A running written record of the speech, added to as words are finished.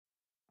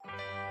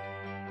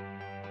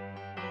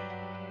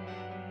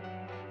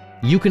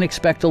You can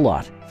expect a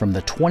lot from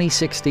the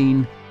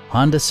 2016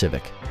 Honda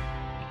Civic.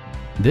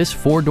 This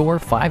four-door,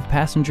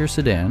 five-passenger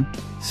sedan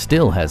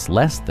still has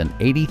less than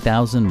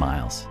 80,000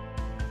 miles.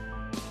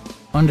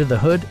 Under the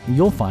hood,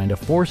 you'll find a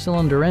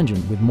four-cylinder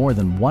engine with more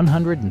than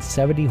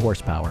 170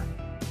 horsepower.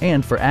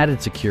 And for added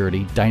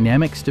security,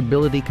 dynamic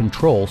stability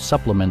control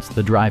supplements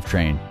the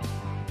drivetrain.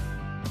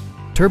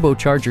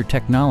 Turbocharger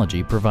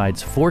technology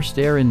provides forced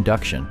air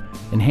induction,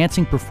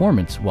 enhancing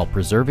performance while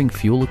preserving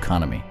fuel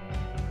economy.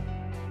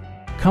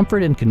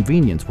 Comfort and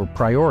convenience were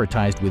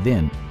prioritized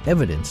within,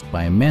 evidenced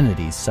by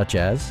amenities such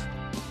as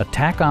a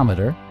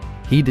tachometer,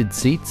 heated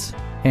seats,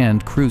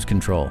 and cruise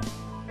control.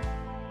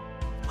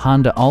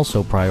 Honda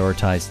also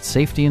prioritized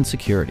safety and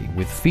security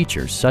with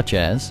features such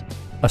as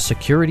a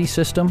security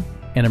system,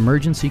 an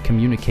emergency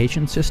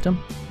communication system,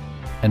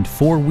 and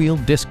four-wheel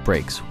disc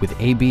brakes with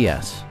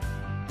ABS.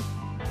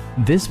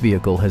 This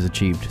vehicle has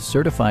achieved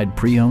certified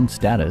pre-owned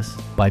status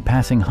by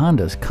passing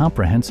Honda's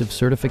comprehensive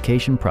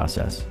certification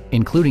process,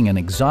 including an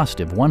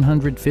exhaustive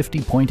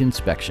 150-point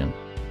inspection.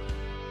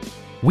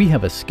 We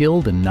have a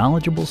skilled and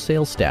knowledgeable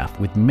sales staff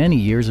with many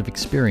years of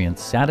experience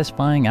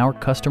satisfying our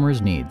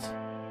customers' needs.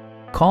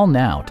 Call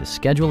now to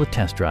schedule a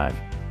test drive.